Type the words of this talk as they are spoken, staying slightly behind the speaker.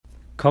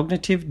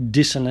Cognitive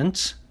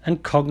dissonance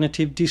and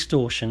cognitive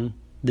distortion,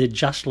 they're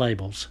just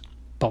labels.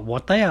 But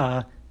what they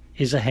are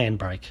is a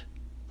handbrake.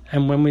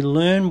 And when we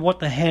learn what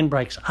the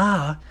handbrakes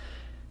are,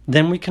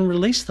 then we can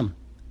release them.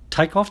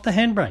 Take off the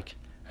handbrake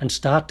and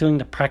start doing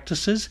the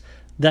practices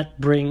that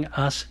bring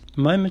us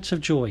moments of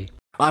joy.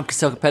 I'm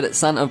Christopher Pettit,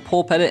 son of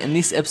Paul Pettit, and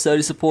this episode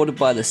is supported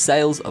by the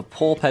sales of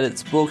Paul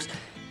Pettit's books,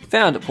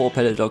 found at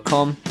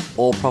paulpettit.com.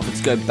 All profits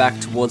go back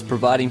towards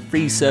providing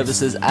free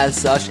services as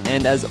such,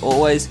 and as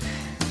always,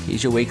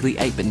 here's your weekly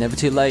 8 but never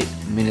too late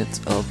minutes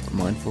of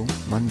Mindful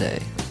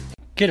Monday.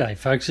 G'day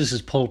folks, this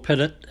is Paul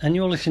Pettit and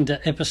you're listening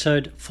to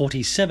episode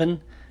 47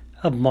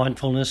 of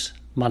Mindfulness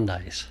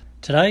Mondays.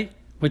 Today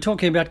we're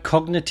talking about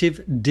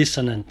cognitive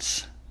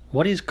dissonance.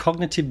 What is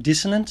cognitive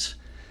dissonance?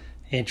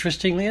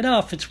 Interestingly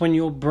enough, it's when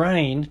your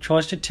brain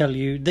tries to tell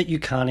you that you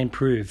can't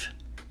improve.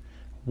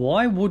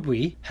 Why would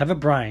we have a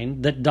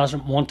brain that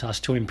doesn't want us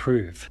to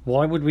improve?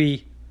 Why would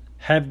we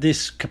have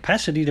this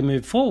capacity to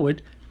move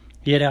forward,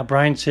 yet our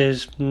brain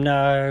says,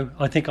 no,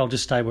 I think I'll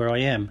just stay where I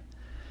am?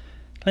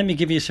 Let me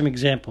give you some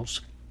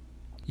examples.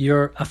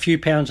 You're a few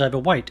pounds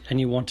overweight and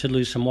you want to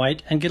lose some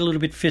weight and get a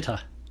little bit fitter.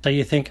 So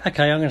you think,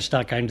 okay, I'm going to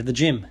start going to the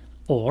gym.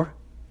 Or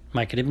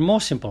make it even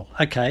more simple.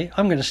 Okay,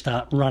 I'm going to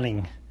start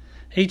running.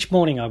 Each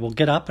morning I will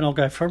get up and I'll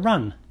go for a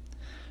run.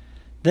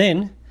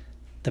 Then,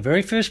 the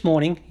very first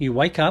morning, you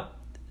wake up,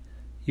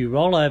 you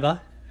roll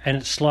over, and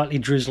it's slightly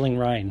drizzling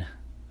rain.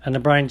 And the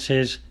brain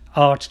says,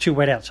 oh, it's too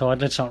wet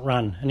outside, let's not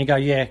run. And you go,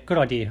 yeah, good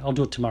idea, I'll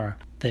do it tomorrow.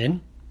 Then,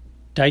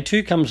 day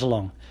 2 comes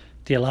along.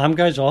 The alarm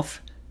goes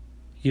off,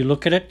 you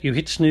look at it, you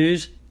hit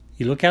snooze,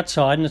 you look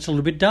outside and it's a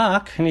little bit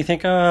dark, and you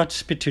think, oh,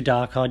 it's a bit too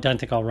dark, I don't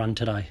think I'll run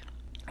today.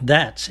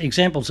 That's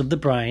examples of the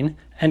brain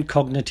and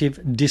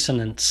cognitive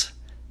dissonance.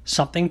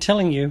 Something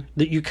telling you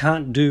that you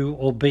can't do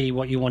or be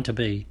what you want to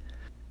be.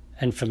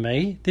 And for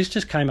me, this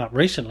just came up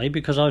recently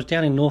because I was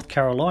down in North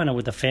Carolina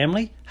with the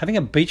family, having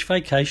a beach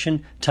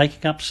vacation,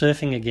 taking up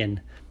surfing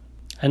again.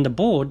 And the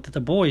board that the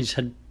boys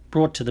had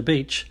brought to the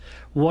beach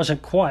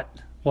wasn't quite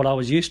what I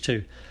was used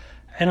to.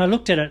 And I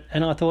looked at it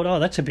and I thought, oh,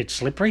 that's a bit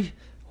slippery,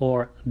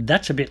 or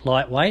that's a bit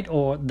lightweight,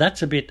 or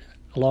that's a bit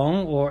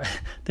long, or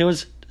there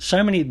was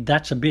so many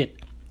that's a bit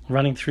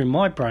running through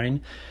my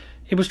brain.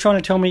 It was trying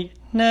to tell me,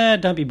 nah,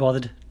 don't be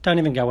bothered. Don't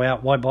even go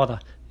out. Why bother?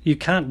 You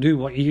can't do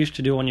what you used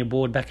to do on your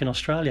board back in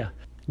Australia.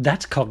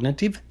 That's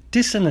cognitive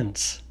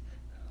dissonance.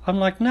 I'm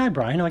like, no,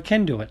 brain, I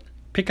can do it.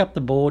 Pick up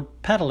the board,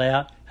 paddle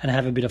out, and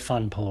have a bit of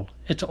fun, Paul.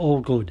 It's all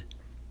good.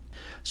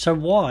 So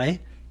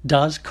why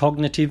does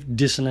cognitive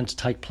dissonance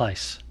take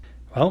place?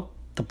 Well,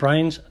 the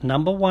brain's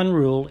number one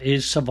rule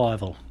is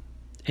survival.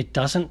 It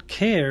doesn't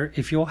care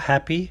if you're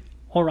happy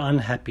or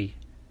unhappy,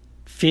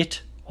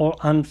 fit or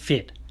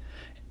unfit.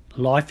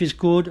 Life is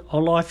good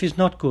or life is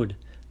not good.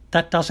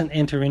 That doesn't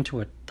enter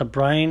into it. The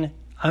brain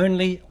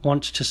only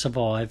wants to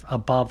survive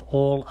above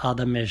all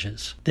other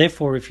measures.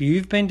 Therefore, if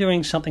you've been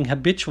doing something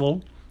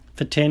habitual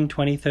for 10,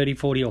 20, 30,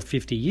 40 or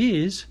 50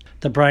 years,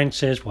 the brain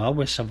says, well,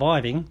 we're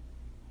surviving.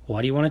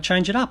 Why do you want to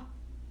change it up?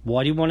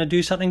 Why do you want to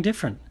do something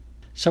different?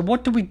 So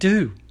what do we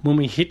do when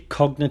we hit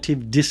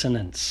cognitive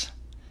dissonance?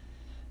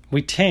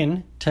 We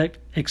tend to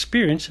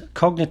experience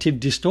cognitive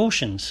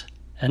distortions.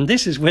 And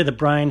this is where the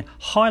brain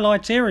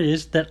highlights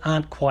areas that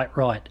aren't quite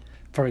right.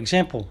 For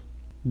example,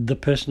 the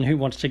person who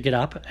wants to get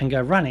up and go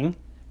running,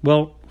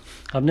 well,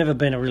 I've never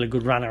been a really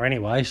good runner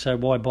anyway, so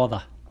why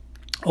bother?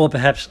 Or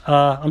perhaps,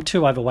 I'm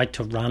too overweight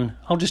to run,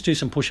 I'll just do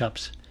some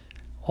push-ups.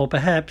 Or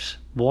perhaps,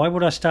 why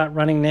would I start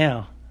running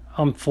now?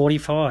 I'm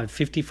 45,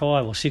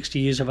 55 or 60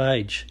 years of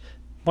age.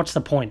 What's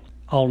the point?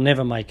 I'll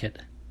never make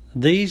it.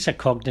 These are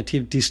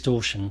cognitive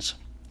distortions.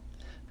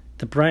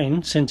 The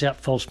brain sends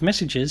out false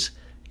messages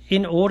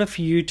in order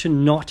for you to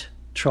not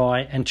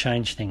try and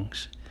change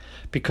things.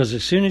 Because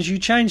as soon as you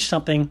change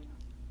something,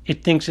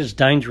 it thinks it's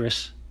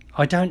dangerous.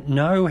 I don't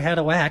know how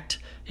to act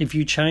if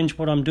you change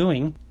what I'm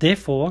doing.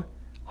 Therefore,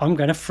 I'm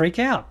going to freak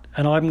out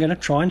and I'm going to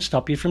try and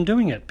stop you from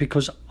doing it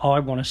because I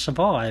want to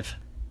survive.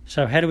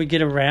 So how do we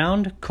get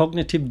around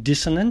cognitive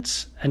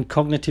dissonance and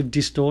cognitive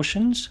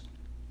distortions?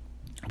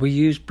 We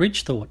use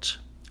bridge thoughts.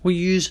 We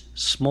use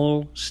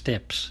small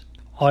steps.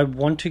 I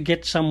want to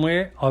get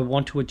somewhere. I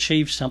want to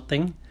achieve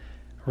something.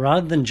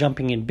 Rather than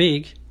jumping in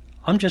big,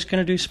 I'm just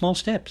going to do small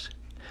steps.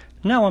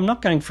 No, I'm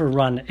not going for a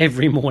run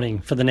every morning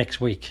for the next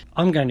week.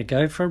 I'm going to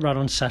go for a run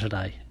on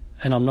Saturday.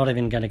 And I'm not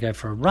even going to go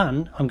for a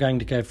run. I'm going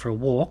to go for a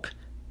walk,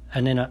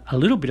 and then a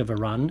little bit of a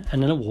run,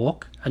 and then a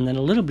walk, and then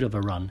a little bit of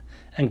a run,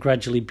 and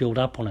gradually build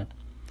up on it.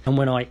 And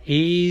when I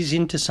ease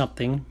into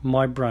something,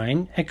 my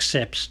brain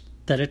accepts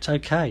that it's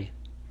okay.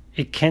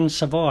 It can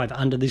survive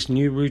under this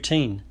new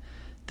routine.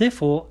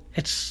 Therefore,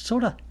 it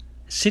sort of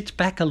sits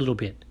back a little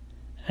bit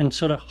and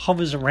sort of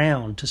hovers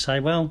around to say,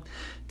 well,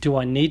 do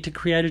I need to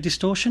create a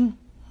distortion?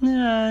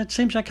 It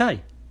seems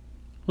okay.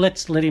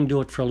 Let's let him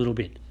do it for a little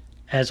bit.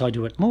 As I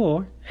do it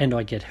more and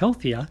I get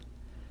healthier,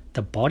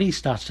 the body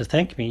starts to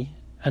thank me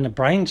and the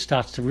brain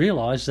starts to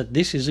realise that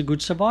this is a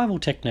good survival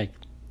technique.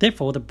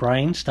 Therefore, the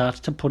brain starts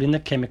to put in the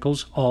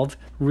chemicals of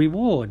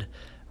reward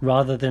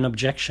rather than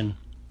objection.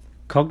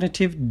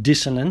 Cognitive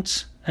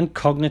dissonance and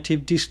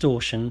cognitive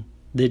distortion,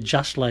 they're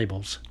just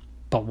labels.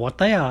 But what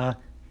they are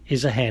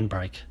is a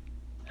handbrake.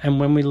 And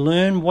when we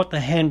learn what the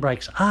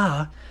handbrakes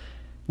are,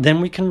 then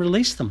we can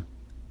release them.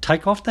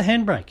 Take off the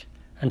handbrake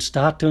and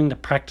start doing the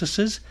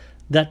practices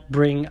that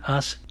bring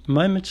us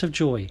moments of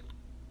joy.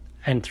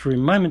 And through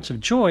moments of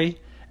joy,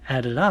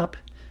 added up,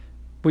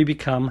 we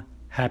become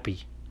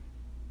happy.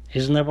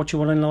 Isn't that what you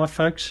want in life,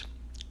 folks?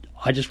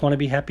 I just want to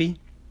be happy.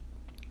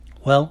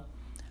 Well,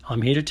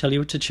 I'm here to tell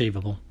you it's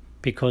achievable,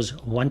 because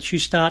once you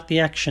start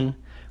the action,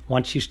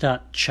 once you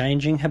start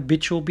changing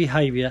habitual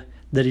behavior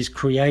that is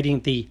creating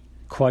the,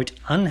 quote,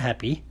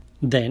 unhappy,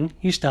 then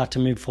you start to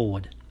move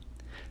forward.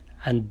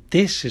 And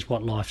this is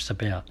what life's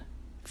about.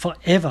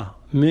 Forever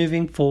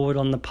moving forward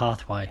on the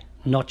pathway,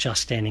 not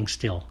just standing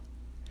still.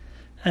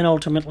 And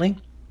ultimately,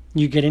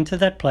 you get into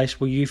that place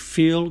where you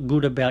feel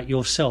good about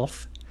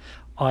yourself.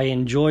 I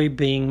enjoy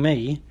being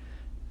me.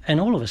 And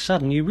all of a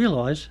sudden you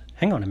realise,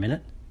 hang on a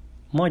minute,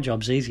 my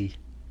job's easy.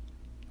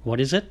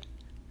 What is it?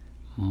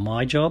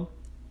 My job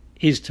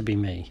is to be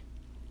me.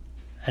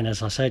 And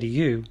as I say to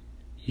you,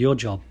 your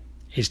job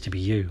is to be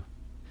you.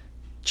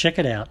 Check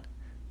it out,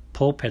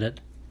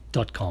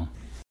 paulpettit.com.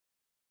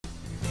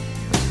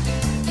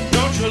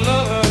 Don't you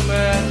love her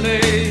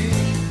madly?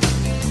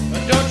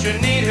 Or don't you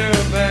need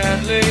her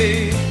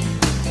badly?